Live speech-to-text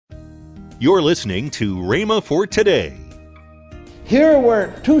You're listening to Rhema for Today. Here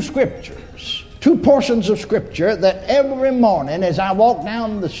were two scriptures, two portions of scripture that every morning as I walked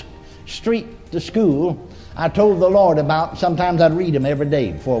down the street to school, I told the Lord about. Sometimes I'd read them every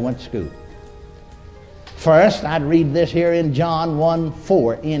day before I went to school. First, I'd read this here in John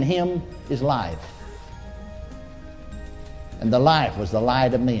 1:4. In him is life. And the life was the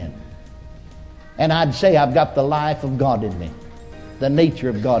light of men. And I'd say I've got the life of God in me, the nature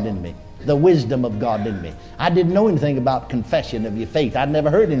of God in me, the wisdom of God in me. I didn't know anything about confession of your faith. I'd never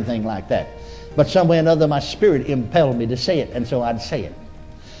heard anything like that. But some way or another my spirit impelled me to say it, and so I'd say it.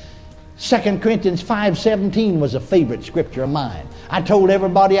 2 Corinthians 5:17 was a favorite scripture of mine. I told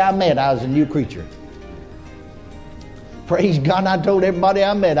everybody I met I was a new creature. Praise God, I told everybody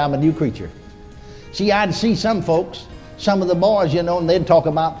I met I'm a new creature. See, I'd see some folks, some of the boys, and they'd talk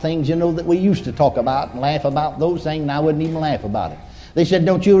about things, that we used to talk about and laugh about those things, and I wouldn't even laugh about it. They said,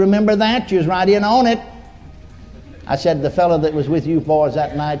 "Don't you remember that? You was right in on it." I said, "The fellow that was with you boys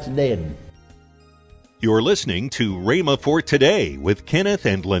that night's dead." You're listening to Rhema for Today with Kenneth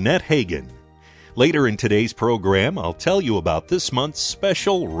and Lynette Hagin. Later in today's program, I'll tell you about this month's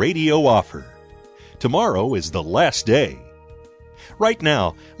special radio offer. Tomorrow is the last day. Right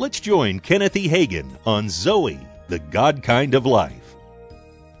now, let's join Kenneth E. Hagin on Zoe, the God kind of life.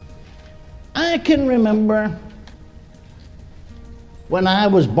 I can remember when I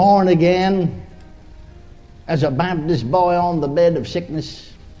was born again as a Baptist boy on the bed of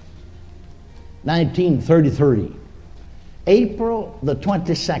sickness, 1933, April the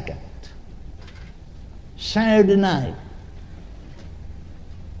 22nd, Saturday night,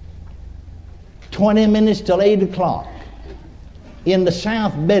 20 minutes till 8 o'clock, in the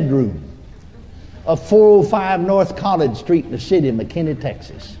south bedroom of 405 North College Street in the city of McKinney,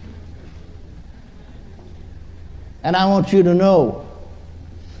 Texas. And I want you to know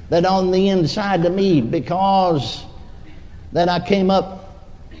that on the inside of me, because that I came up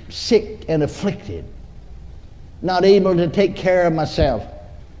sick and afflicted, not able to take care of myself,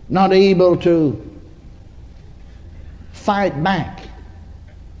 not able to fight back.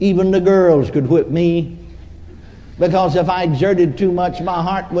 Even the girls could whip me, because if I exerted too much, my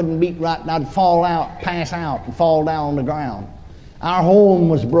heart wouldn't beat right, and I'd fall out, pass out, and fall down on the ground. Our home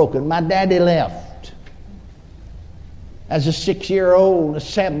was broken. My daddy left. As a 6-year-old, a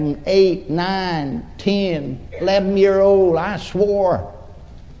 7, 8, 9, 10, 11-year-old, I swore.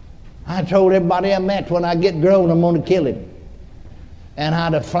 I told everybody I met, when I get grown, I'm going to kill him. And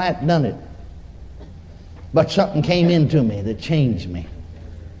I'd have flat done it. But something came into me that changed me.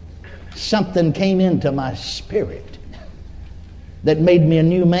 Something came into my spirit that made me a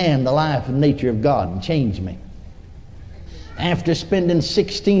new man, the life and nature of God, and changed me. After spending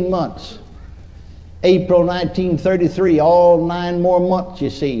 16 months, April 1933, all 9 more months,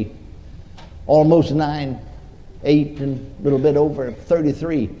 you see, almost 9, 8 and a little bit over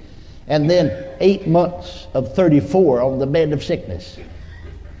 33, and then 8 months of 34 on the bed of sickness.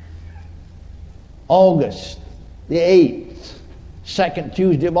 August the 8th, second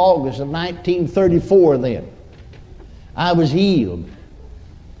Tuesday of August of 1934 then, I was healed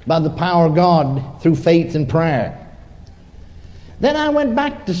by the power of God through faith and prayer. Then I went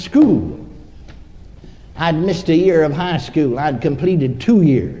back to school. I'd missed a year of high school. I'd completed 2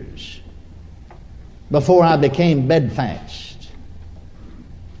 years before I became bedfast.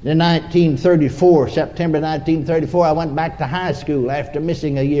 In 1934, September 1934, I went back to high school after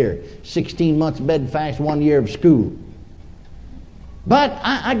missing a year, 16 months bedfast, 1 year of school. But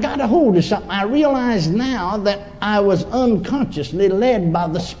I got a hold of something. I realized now that I was unconsciously led by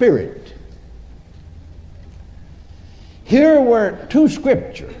the Spirit. Here were two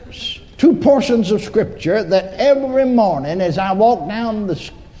scriptures, two portions of scripture that every morning as I walked down the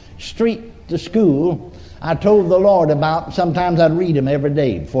street to school, I told the Lord about. Sometimes I'd read them every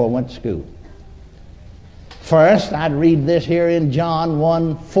day before I went to school. First, I'd read this here in John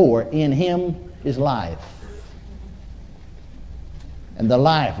 1:4. In him is life. And the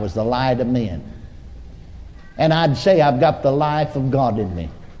life was the light of men. And I'd say I've got the life of God in me,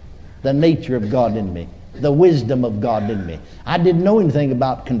 the nature of God in me, the wisdom of God in me. I didn't know anything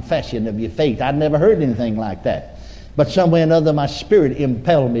about confession of your faith. I'd never heard anything like that. But some way or another my spirit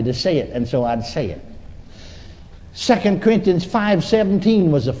impelled me to say it, and so I'd say it. 2 Corinthians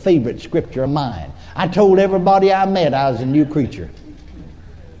 5:17 was a favorite scripture of mine. I told everybody I met I was a new creature.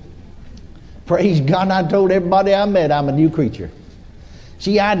 Praise God, I told everybody I met I'm a new creature.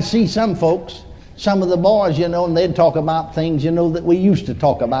 See, I'd see some folks, some of the boys, and they'd talk about things, that we used to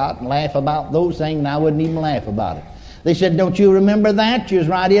talk about and laugh about those things, and I wouldn't even laugh about it. They said, "Don't you remember that? You was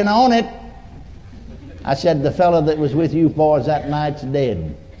right in on it." I said, "The fellow that was with you boys that night's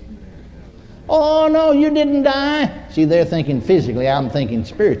dead." Oh, no, you didn't die. See, they're thinking physically. I'm thinking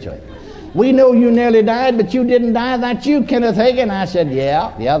spiritually. We know you nearly died, but you didn't die. That's you, Kenneth Hagin. I said,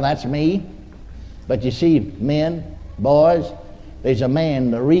 yeah, that's me. But you see, men, boys, there's a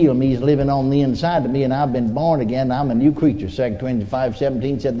man, the real me, is living on the inside of me, and I've been born again. I'm a new creature. 2 Corinthians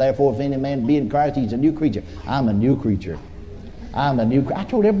 5:17 said, therefore, if any man be in Christ, he's a new creature. I'm a new creature. I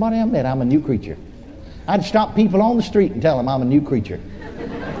told everybody I met, I'm a new creature. I'd stop people on the street and tell them I'm a new creature.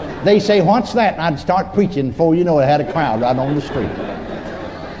 They say, what's that? And I'd start preaching before you know it, I had a crowd right on the street.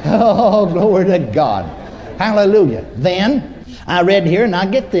 Oh, glory to God. Hallelujah. Then, I read here, and I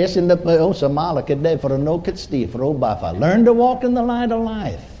get this in the learn to walk in the light of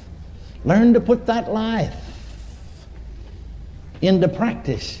life. Learn to put that life into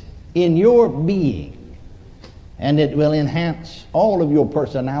practice in your being, and it will enhance all of your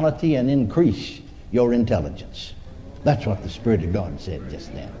personality and increase your intelligence. That's what the Spirit of God said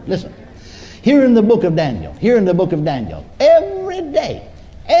just then. Listen, here in the book of Daniel, every day,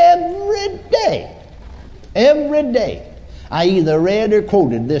 I either read or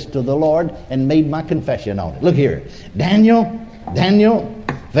quoted this to the Lord and made my confession on it. Look here. Daniel,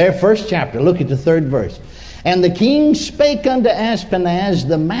 very first chapter, look at the 3rd verse. And the king spake unto Ashpenaz,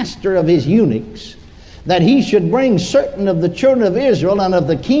 the master of his eunuchs, that he should bring certain of the children of Israel and of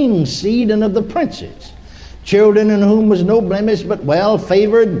the king's seed and of the princes, children in whom was no blemish, but well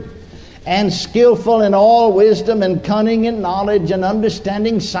favored and skillful in all wisdom and cunning in knowledge and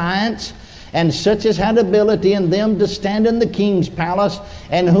understanding science, and such as had ability in them to stand in the king's palace,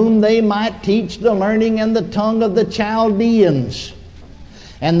 and whom they might teach the learning and the tongue of the Chaldeans.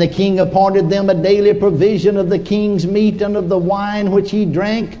 And the king appointed them a daily provision of the king's meat and of the wine which he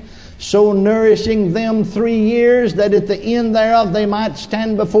drank, so nourishing them 3 years, that at the end thereof they might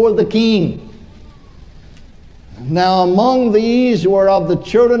stand before the king. Now among these were of the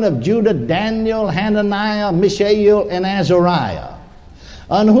children of Judah Daniel, Hananiah, Mishael, and Azariah,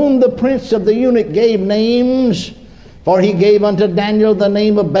 on whom the prince of the eunuch gave names, for he gave unto Daniel the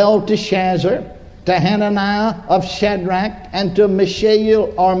name of Belteshazzar, to Hananiah of Shadrach, and to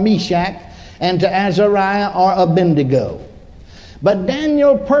Mishael or Meshach, and to Azariah or Abednego. But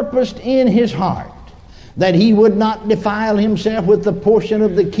Daniel purposed in his heart that he would not defile himself with the portion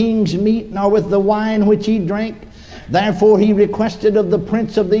of the king's meat, nor with the wine which he drank. Therefore he requested of the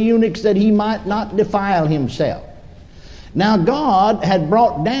prince of the eunuchs that he might not defile himself. Now God had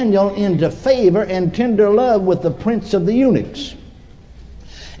brought Daniel into favor and tender love with the prince of the eunuchs.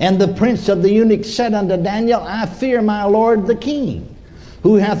 And the prince of the eunuchs said unto Daniel, I fear my lord the king,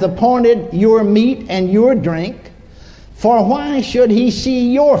 who hath appointed your meat and your drink. For why should he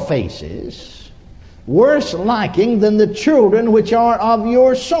see your faces, worse liking than the children which are of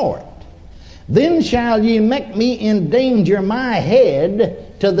your sort? Then shall ye make me endanger my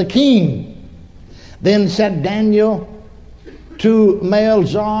head to the king. Then said Daniel to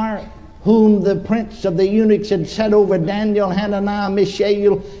Melzar, whom the prince of the eunuchs had set over Daniel, Hananiah,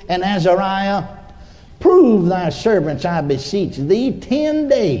 Mishael, and Azariah, prove thy servants, I beseech thee, 10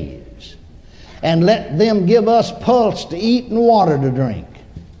 days, and let them give us pulse to eat and water to drink.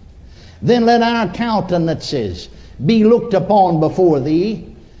 Then let our countenances be looked upon before thee,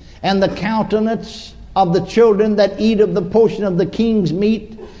 and the countenance of the children that eat of the portion of the king's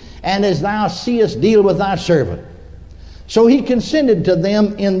meat, and as thou seest, deal with thy servant. So he consented to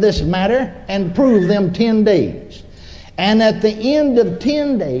them in this matter, and proved them 10 days. And at the end of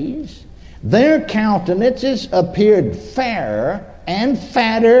 10 days, their countenances appeared fairer and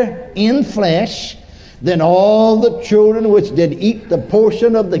fatter in flesh than all the children which did eat the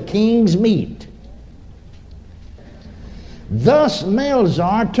portion of the king's meat. Thus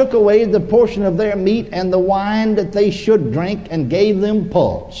Melzar took away the portion of their meat and the wine that they should drink, and gave them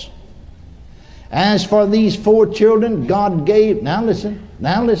pulse. As for these 4 children, God gave... Now listen.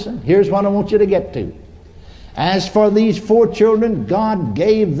 Here's what I want you to get to. As for these 4 children, God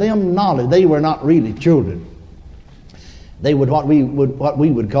gave them knowledge. They were not really children. They were what we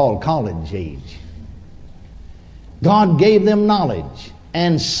would call college age. God gave them knowledge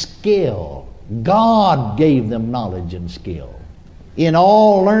and skill. God gave them knowledge and skill in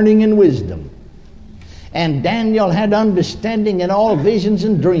all learning and wisdom. And Daniel had understanding in all visions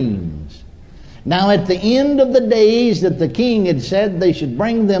and dreams. Now at the end of the days that the king had said they should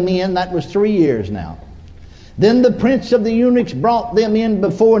bring them in, that was 3 years now. Then the prince of the eunuchs brought them in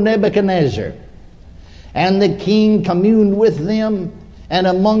before Nebuchadnezzar. And the king communed with them, and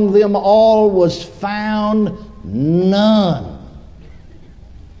among them all was found none.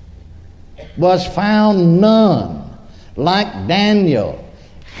 Like Daniel,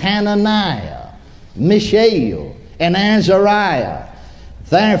 Hananiah, Mishael, and Azariah.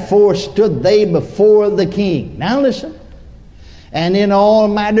 Therefore stood they before the king. Now listen. And in all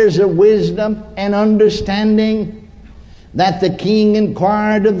matters of wisdom and understanding that the king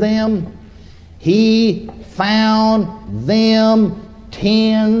inquired of them, he found them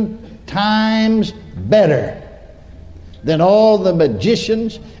 10 times better than all the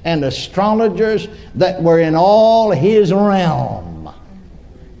magicians and astrologers that were in all his realm.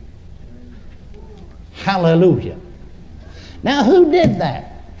 Hallelujah. Now who did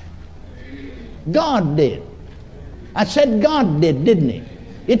that? God did. I said God did, didn't he?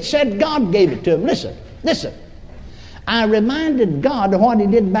 It said God gave it to him. Listen. I reminded God of what he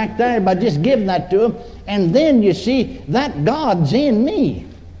did back there by just giving that to him. And then you see, that God's in me.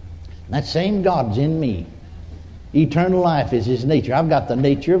 That same God's in me. Eternal life is his nature. I've got the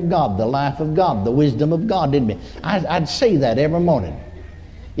nature of God, the life of God, the wisdom of God in me. I'd say that every morning.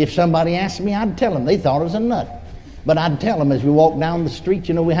 If somebody asked me, I'd tell them. They thought I was a nut. But I'd tell them as we walked down the street,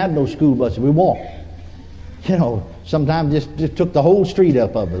 we had no school buses. We walked. Sometimes just took the whole street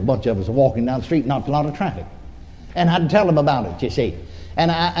up of us. A bunch of us walking down the street, not a lot of traffic. And I'd tell them about it, you see.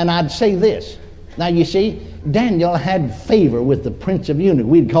 And I'd say this. Now, you see, Daniel had favor with the Prince of Eunuch.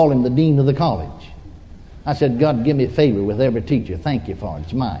 We'd call him the dean of the college. I said, God, give me favor with every teacher. Thank you for it.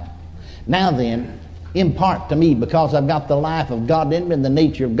 It's mine. Now then, impart to me, because I've got the life of God in me and the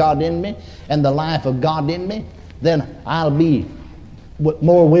nature of God in me and the life of God in me, then I'll be with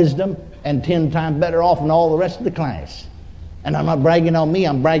more wisdom and 10 times better off than all the rest of the class. And I'm not bragging on me.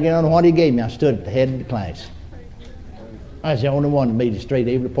 I'm bragging on what he gave me. I stood at the head of the class. I was the only one that made a straight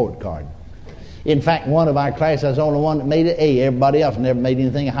A report card. In fact, one of our class, I was the only one that made an A. Everybody else never made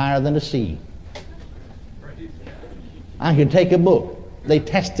anything higher than a C. I could take a book. They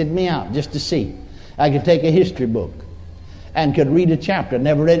tested me out just to see. I could take a history book and could read a chapter.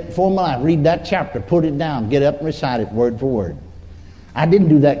 Never read it before in my life. Read that chapter, put it down, get up and recite it word for word. I didn't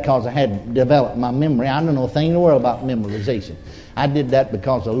do that because I had developed my memory. I don't know a thing in the world about memorization. I did that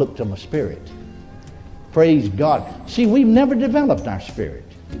because I looked to my spirit. Praise God. See, we've never developed our spirit.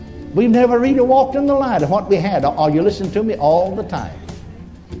 We've never really walked in the light of what we had. Are you listening to me? All the time.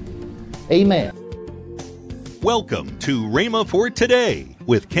 Amen. Welcome to Rhema for Today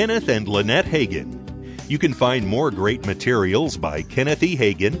with Kenneth and Lynette Hagin. You can find more great materials by Kenneth E.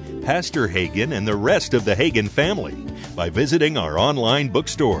 Hagin, Pastor Hagin, and the rest of the Hagin family by visiting our online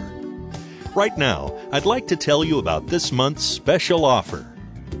bookstore. Right now, I'd like to tell you about this month's special offer.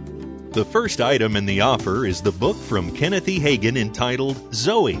 The first item in the offer is the book from Kenneth E. Hagin entitled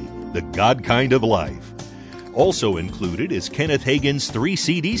Zoe, The God Kind of Life. Also included is Kenneth Hagin's 3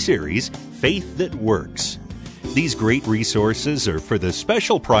 CD series, Faith That Works. These great resources are for the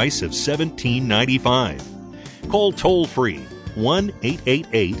special price of $17.95. Call toll-free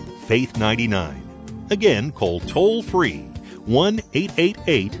 1-888-FAITH-99. Again, call toll-free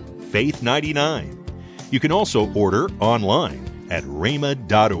 1-888-FAITH-99. You can also order online at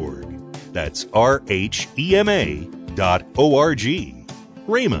rhema.org. That's RHEMA.org.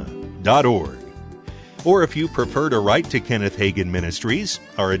 rhema.org. Or if you prefer to write to Kenneth Hagin Ministries,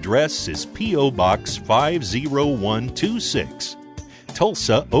 our address is P.O. Box 50126,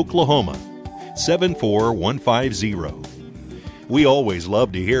 Tulsa, Oklahoma, 74150. We always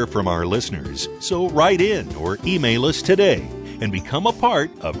love to hear from our listeners, so write in or email us today and become a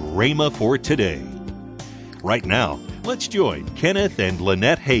part of Rhema for Today. Right now, let's join Kenneth and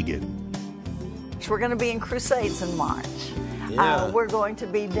Lynette Hagin. We're going to be in Crusades in March. Yeah. We're going to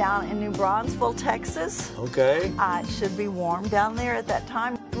be down in New Braunfels, Texas. Okay. It should be warm down there at that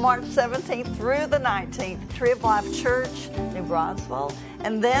time. March 17th through the 19th, Tree of Life Church, New Braunfels.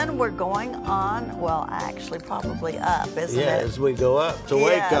 And then we're going on, well, actually probably up, isn't it? Yeah, as we go up to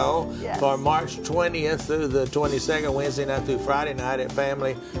Waco yes. for March 20th through the 22nd, Wednesday night through Friday night at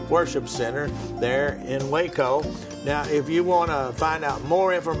Family Worship Center there in Waco. Now, if you want to find out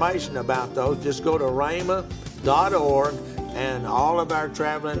more information about those, just go to rhema.org. And all of our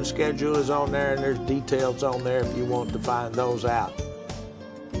traveling schedule is on there, and there's details on there if you want to find those out.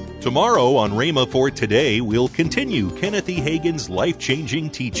 Tomorrow on Rhema for Today, we'll continue Kenneth E. Hagin's life-changing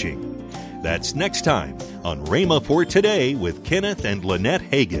teaching. That's next time on Rhema for Today with Kenneth and Lynette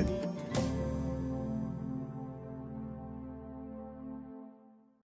Hagin.